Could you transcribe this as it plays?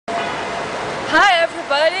Hi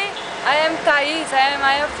everybody, I am Thais and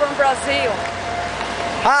I am from Brazil.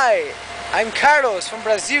 Hi, I'm Carlos from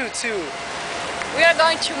Brazil too. We are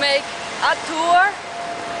going to make a tour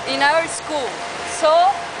in our school. So,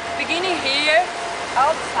 beginning here,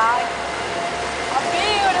 outside, a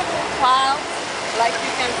beautiful cloud, like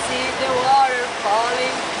you can see the water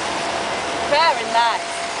falling. Very nice.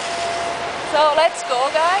 So let's go,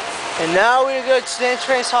 guys. And now we're going to the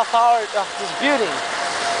entrance of this building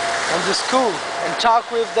and the school and talk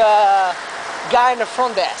with the guy in the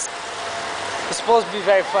front desk. It's supposed to be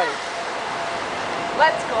very funny.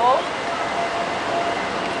 Let's go.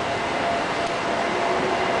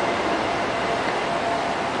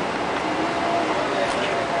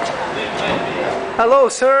 Hello,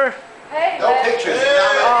 sir. Hey, no pictures.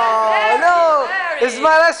 Oh no! It's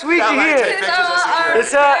my last week here.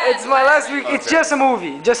 It's my last week. It's just a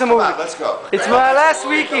movie. Just a movie. Come on, let's go. It's my last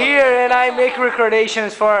week here, and I make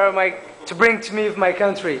recordations for to bring to me with my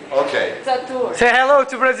country. Okay. It's a tour. Say hello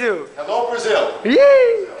to Brazil. Hello, Brazil.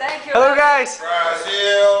 Yay! Thank you. Hello, guys.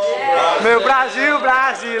 Brazil. Yeah. Meu Brasil,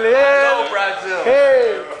 brasileiro. Hello, Brazil.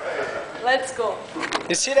 Hey. Let's go.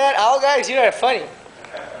 You see that? All guys here are funny.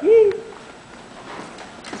 Yay.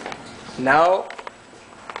 Now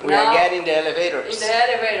we are getting the elevators. In the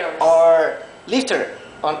elevators. Or lifter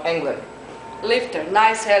on England. Lifter,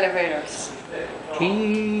 nice elevators.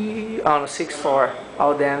 On the 6th floor.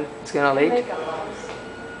 Oh damn, it's gonna leak. Make a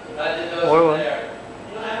noise. More one.